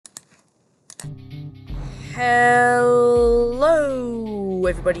Hello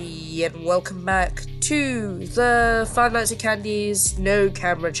everybody and welcome back to the Five Nights at Candy's No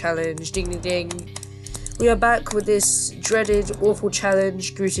Camera Challenge. Ding ding ding. We are back with this dreaded, awful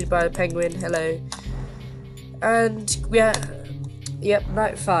challenge greeted by the penguin. Hello. And we are, yep,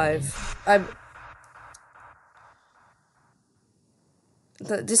 night 5.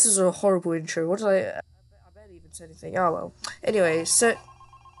 This is a horrible intro. What did I barely even said anything. Oh well. Anyway, so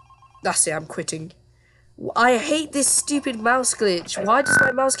that's it, I'm quitting. I hate this stupid mouse glitch. Why does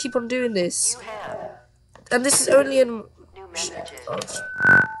my mouse keep on doing this? And this is only in...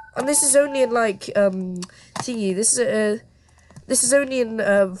 And this is only in, like, thingy. This is only in,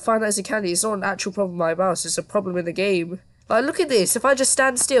 Five Nights at Candy. It's not an actual problem with my mouse. It's a problem in the game. Like, look at this. If I just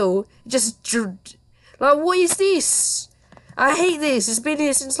stand still, like, what is this? I hate this. It's been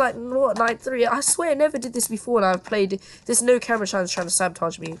here since, like, what, night 3? I swear I never did this before and I've played... This no camera challenge trying to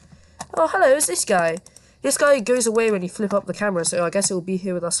sabotage me. Oh, hello, it's this guy. This guy goes away when you flip up the camera, so I guess it will be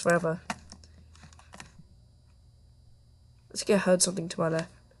here with us forever. I think I heard something to my left.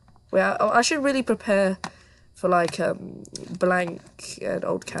 Wait, I should really prepare for, like, blank and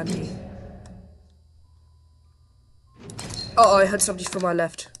old candy. Oh, I heard somebody from my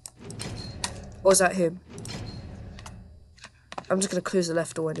left. Or was that him? I'm just gonna close the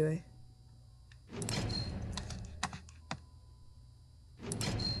left door anyway.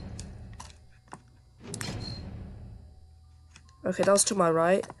 Okay, that was to my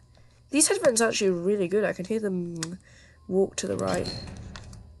right. These headphones are actually really good. I can hear them walk to the right.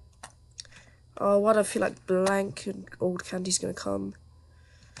 Oh, why do I feel like blank and old candy's gonna come?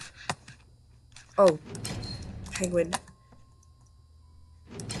 Oh, penguin.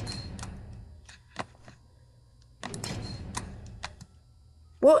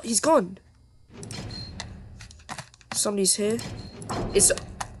 What? He's gone. Somebody's here. It's...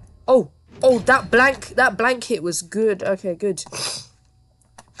 Oh! Oh, that blank hit was good. Okay, good.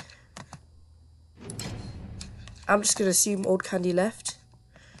 I'm just gonna assume old candy left.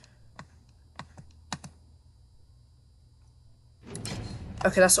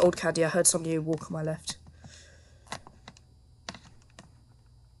 Okay, that's old candy. I heard somebody walk on my left.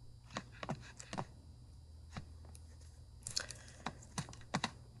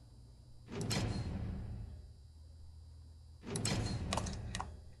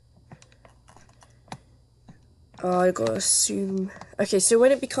 Oh, I gotta assume. Okay, so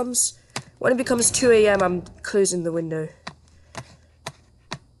when it becomes 2 AM, I'm closing the window.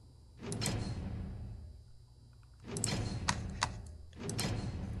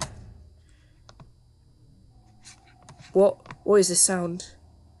 What is this sound?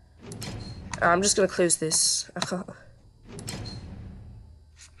 I'm just gonna close this. I can't.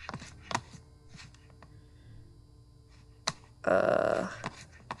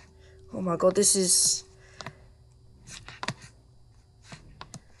 Oh my god, this is...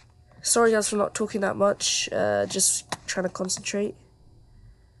 Sorry guys for not talking that much, just trying to concentrate.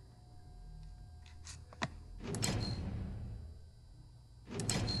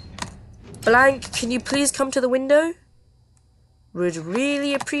 Blank, can you please come to the window? Would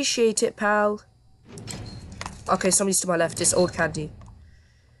really appreciate it, pal. Okay, somebody's to my left, it's old candy.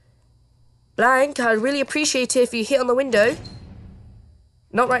 Blank, I'd really appreciate it if you hit on the window.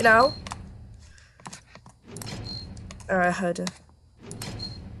 Not right now. Alright, I heard her.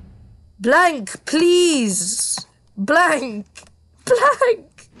 Blank, please! Blank!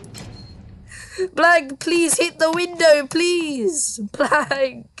 Blank! Blank, please hit the window, please!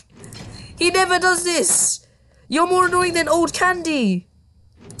 Blank! He never does this! You're more annoying than old candy!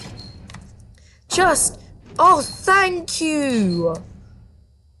 Just... Oh, thank you!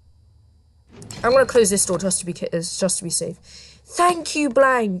 I'm gonna close this door just to be safe. Thank you,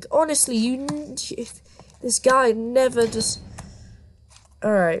 Blank! Honestly, this guy never just...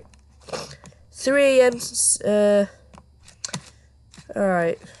 Alright. 3 AM,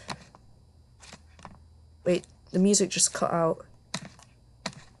 alright. Wait, the music just cut out.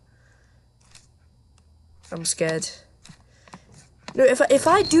 I'm scared. No, if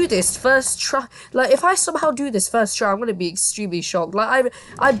I do this first try, like, if I somehow do this first try, I'm gonna be extremely shocked. Like,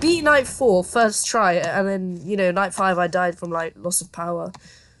 I beat night 4 first try, and then, you know, night 5 I died from, like, loss of power.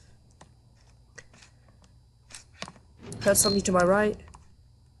 Heard something to my right.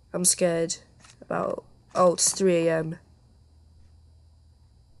 I'm scared about... Oh, it's 3 AM.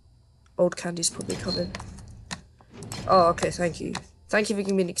 Old candy's probably coming. Oh, okay, thank you. Thank you for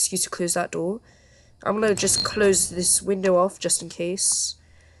giving me an excuse to close that door. I'm gonna just close this window off just in case.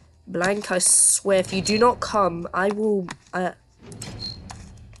 Blank, I swear, if you do not come, I will...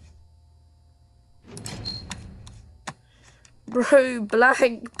 Bro,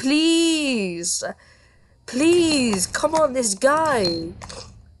 blank, please. Please, come on, this guy.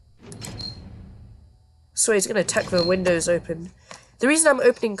 So he's gonna attack the windows open. The reason I'm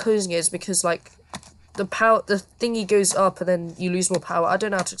opening and closing it is because, like, the thingy goes up and then you lose more power. I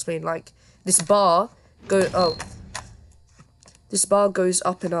don't know how to explain, like, this bar this bar goes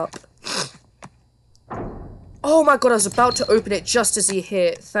up and up. Oh my god, I was about to open it just as he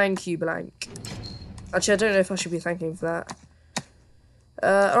hit. Thank you, blank. Actually, I don't know if I should be thanking him for that.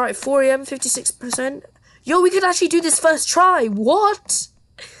 Alright, 4 AM, 56%. Yo, we could actually do this first try. What?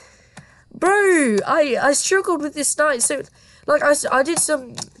 Bro, I struggled with this night. So, like, I did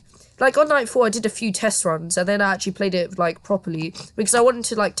some... Like, on night 4, I did a few test runs, and then I actually played it, like, properly. Because I wanted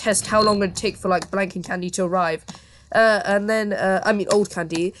to, like, test how long it would take for, like, blank and Candy to arrive. And then, I mean, old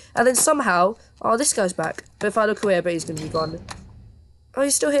Candy. And then somehow... Oh, this guy's back. But if I look away, I bet he's gonna be gone. Oh,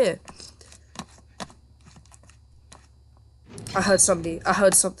 he's still here. I heard somebody. I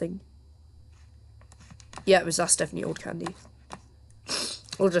heard something. Yeah, that's definitely old Candy.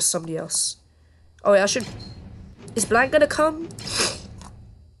 Or just somebody else. Oh, wait, I should... Is Blank gonna come?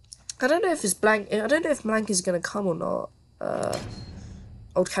 I don't know if it's Blank... I don't know if Blank is gonna come or not.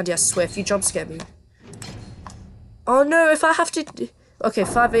 Old Candy, I swear, if you jump scare me. Oh, no, if I have to... Okay,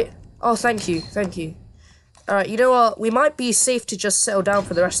 5-8... Oh, thank you. Thank you. Alright, you know what? We might be safe to just settle down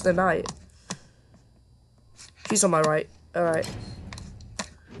for the rest of the night. Who's on my right? Alright.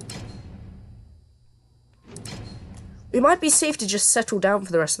 We might be safe to just settle down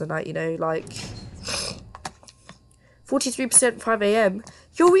for the rest of the night, you know, like... 43% 5 AM.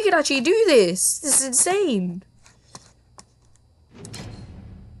 Yo, we can actually do this! This is insane!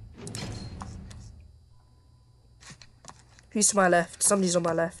 Who's to my left? Somebody's on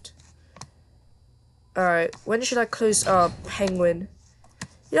my left. Alright, when should I close? Penguin.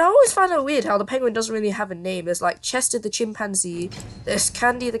 You know, I always find it weird how the penguin doesn't really have a name. There's like Chester the chimpanzee, there's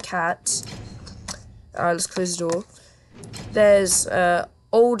Candy the cat. Alright, let's close the door. There's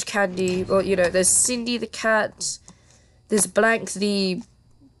old Candy, well, you know, there's Cindy the cat. There's Blank the...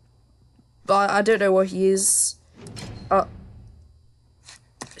 I don't know what he is.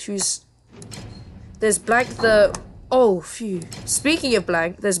 Who's... There's Blank the... Oh, phew. Speaking of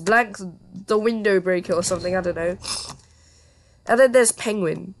Blank, there's Blank the window breaker or something, I don't know. And then there's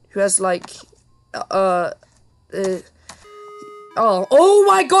Penguin, who has like, oh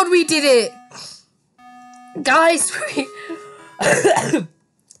my god, we did it! Guys,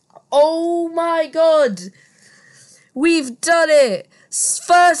 oh my god! We've done it!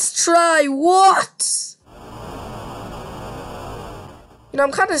 First try, what? You know,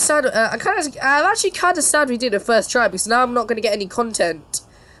 I'm kind of sad, I'm actually kind of sad we did it first try, because now I'm not going to get any content.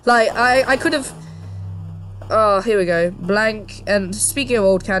 Like, I could have... Oh, here we go. Blank. And speaking of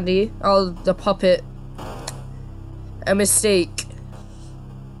old Candy, the puppet. A mistake.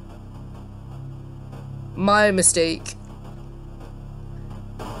 My mistake.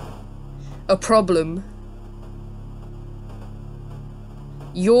 A problem.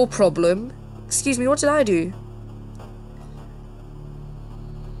 Your problem. Excuse me, what did I do?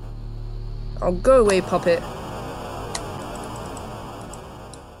 Oh, go away, puppet.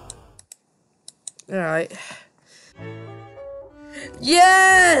 Alright.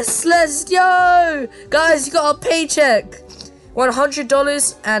 Yes! Let's go! Guys, you got a paycheck.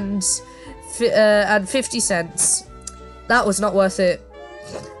 $100 and 50 cents. That was not worth it.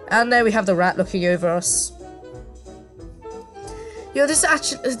 And there we have the rat looking over us. Yo, this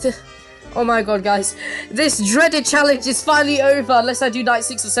actually... Oh my god, guys. This dreaded challenge is finally over. Unless I do night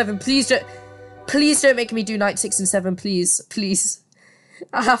 6 or 7. Please don't make me do night 6 and 7, please. Please.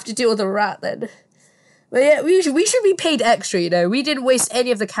 I have to deal with the rat then. But yeah, we should be paid extra, you know. We didn't waste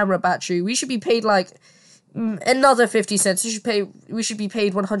any of the camera battery. We should be paid like another 50 cents. We should be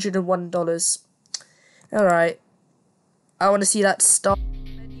paid $101. Alright. I want to see that start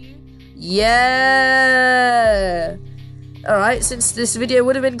menu. Yeah! Alright, since this video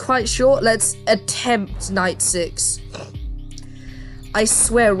would have been quite short, let's attempt night 6. I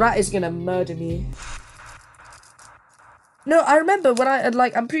swear, rat is gonna murder me. No, I remember when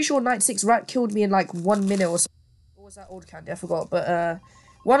I'm pretty sure night 6 rat killed me in like 1 minute or something. Or was that old Candy? I forgot. But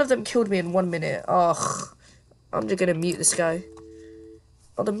one of them killed me in 1 minute. Ugh. I'm just gonna mute this guy.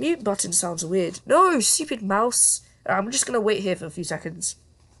 Oh, the mute button sounds weird. No, stupid mouse. I'm just gonna wait here for a few seconds.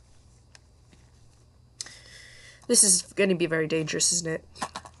 This is gonna be very dangerous, isn't it?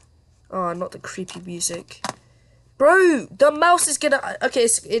 Oh, not the creepy music. Bro, the mouse is gonna... Okay,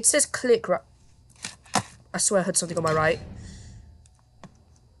 it says click, right? I swear I heard something on my right.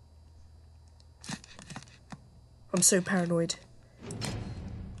 I'm so paranoid.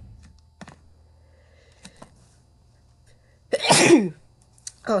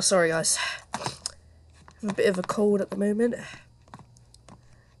 Oh, sorry guys. I have a bit of a cold at the moment.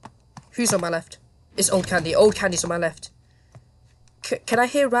 Who's on my left? It's Old Candy. Old Candy's on my left. Can I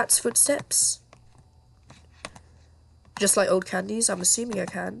hear Rat's footsteps? Just like Old Candy's? I'm assuming I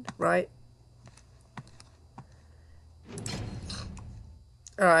can, right?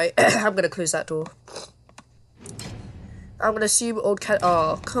 Alright, I'm gonna close that door. I'm gonna assume Old Candy.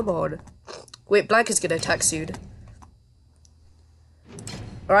 Oh, come on. Wait, Blank is gonna attack soon.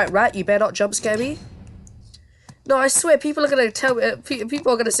 Alright, Rat, you better not jump scare me. No, I swear, people are gonna tell me.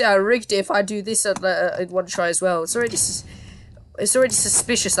 People are gonna say I rigged it if I do this in one try as well. It's already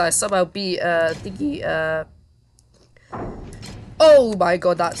suspicious that I somehow beat thingy. Oh my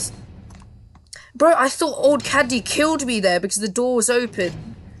god, that's. Bro, I thought Old Candy killed me there because the door was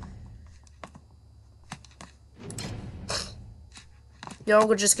open. You know,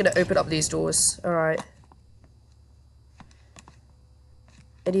 I'm just gonna open up these doors. Alright.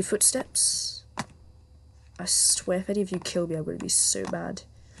 Any footsteps? I swear, if any of you kill me, I'm gonna be so mad.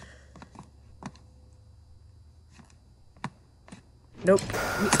 Nope.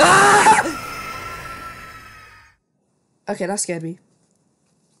 Ah! Okay, that scared me.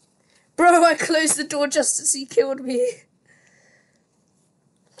 Bro, I closed the door just as he killed me.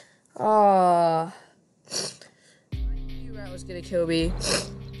 Ah. I knew Rat was gonna kill me.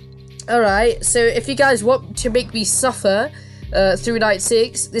 Alright, so if you guys want to make me suffer through night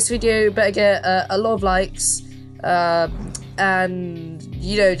 6, this video better get a lot of likes. And,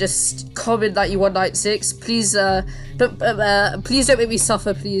 you know, just comment that you want night 6. Please, please don't make me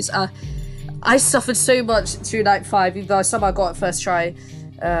suffer, please. I suffered so much through night 5, even though I somehow got it first try.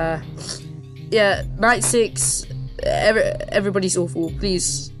 Yeah, night 6, everybody's awful,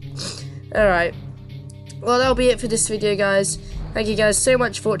 please. Alright. Well, that'll be it for this video, guys. Thank you guys so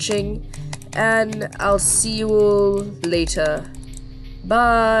much for watching, and I'll see you all later.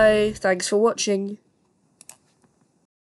 Bye. Thanks for watching.